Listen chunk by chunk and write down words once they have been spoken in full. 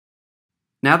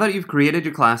Now that you've created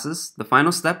your classes, the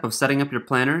final step of setting up your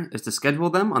planner is to schedule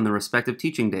them on the respective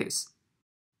teaching days.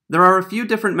 There are a few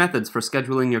different methods for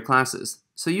scheduling your classes,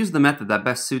 so use the method that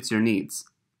best suits your needs.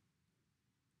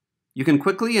 You can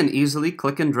quickly and easily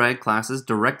click and drag classes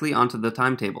directly onto the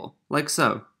timetable, like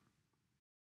so.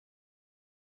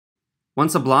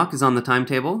 Once a block is on the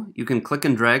timetable, you can click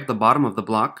and drag the bottom of the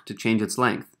block to change its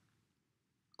length.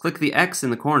 Click the X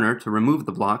in the corner to remove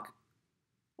the block,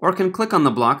 or can click on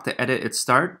the block to edit its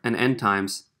start and end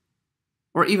times,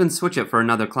 or even switch it for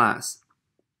another class.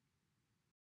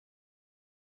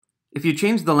 If you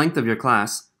change the length of your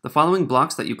class, the following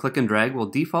blocks that you click and drag will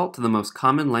default to the most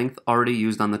common length already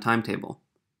used on the timetable.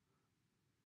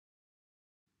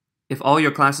 If all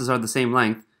your classes are the same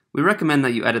length, we recommend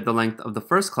that you edit the length of the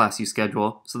first class you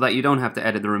schedule so that you don't have to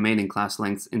edit the remaining class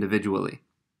lengths individually.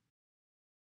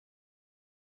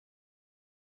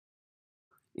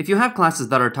 If you have classes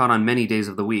that are taught on many days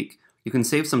of the week, you can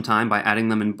save some time by adding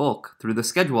them in bulk through the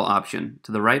Schedule option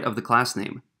to the right of the class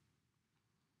name.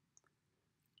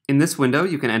 In this window,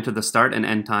 you can enter the start and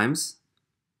end times,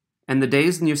 and the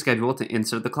days in your schedule to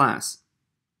insert the class.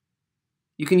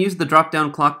 You can use the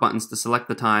drop-down clock buttons to select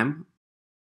the time,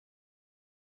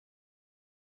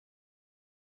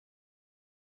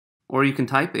 or you can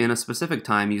type in a specific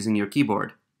time using your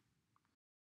keyboard.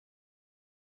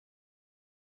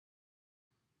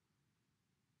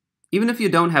 Even if you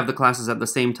don't have the classes at the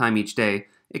same time each day,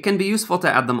 it can be useful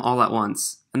to add them all at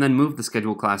once, and then move the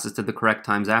scheduled classes to the correct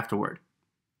times afterward.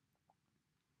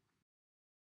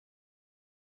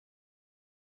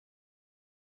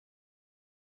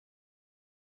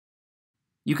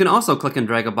 You can also click and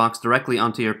drag a box directly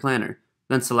onto your planner,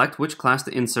 then select which class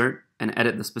to insert and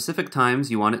edit the specific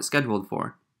times you want it scheduled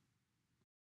for.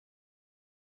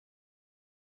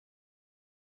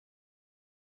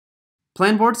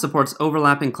 Planboard supports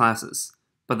overlapping classes,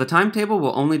 but the timetable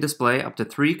will only display up to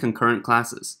 3 concurrent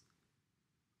classes.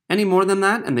 Any more than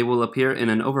that, and they will appear in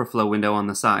an overflow window on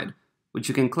the side, which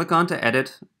you can click on to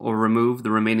edit or remove the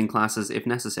remaining classes if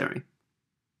necessary.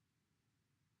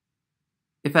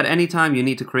 If at any time you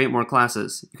need to create more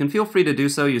classes, you can feel free to do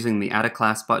so using the Add a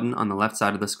Class button on the left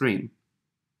side of the screen.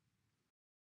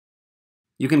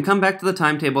 You can come back to the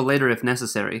timetable later if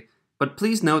necessary, but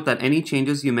please note that any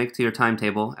changes you make to your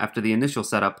timetable after the initial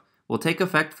setup will take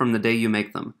effect from the day you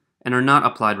make them, and are not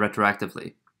applied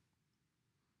retroactively.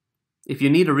 If you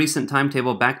need a recent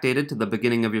timetable backdated to the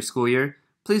beginning of your school year,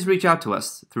 please reach out to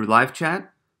us through live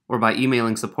chat or by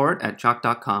emailing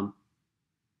support@chalk.com.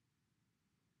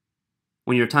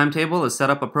 When your timetable is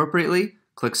set up appropriately,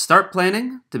 click Start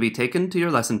Planning to be taken to your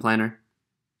lesson planner.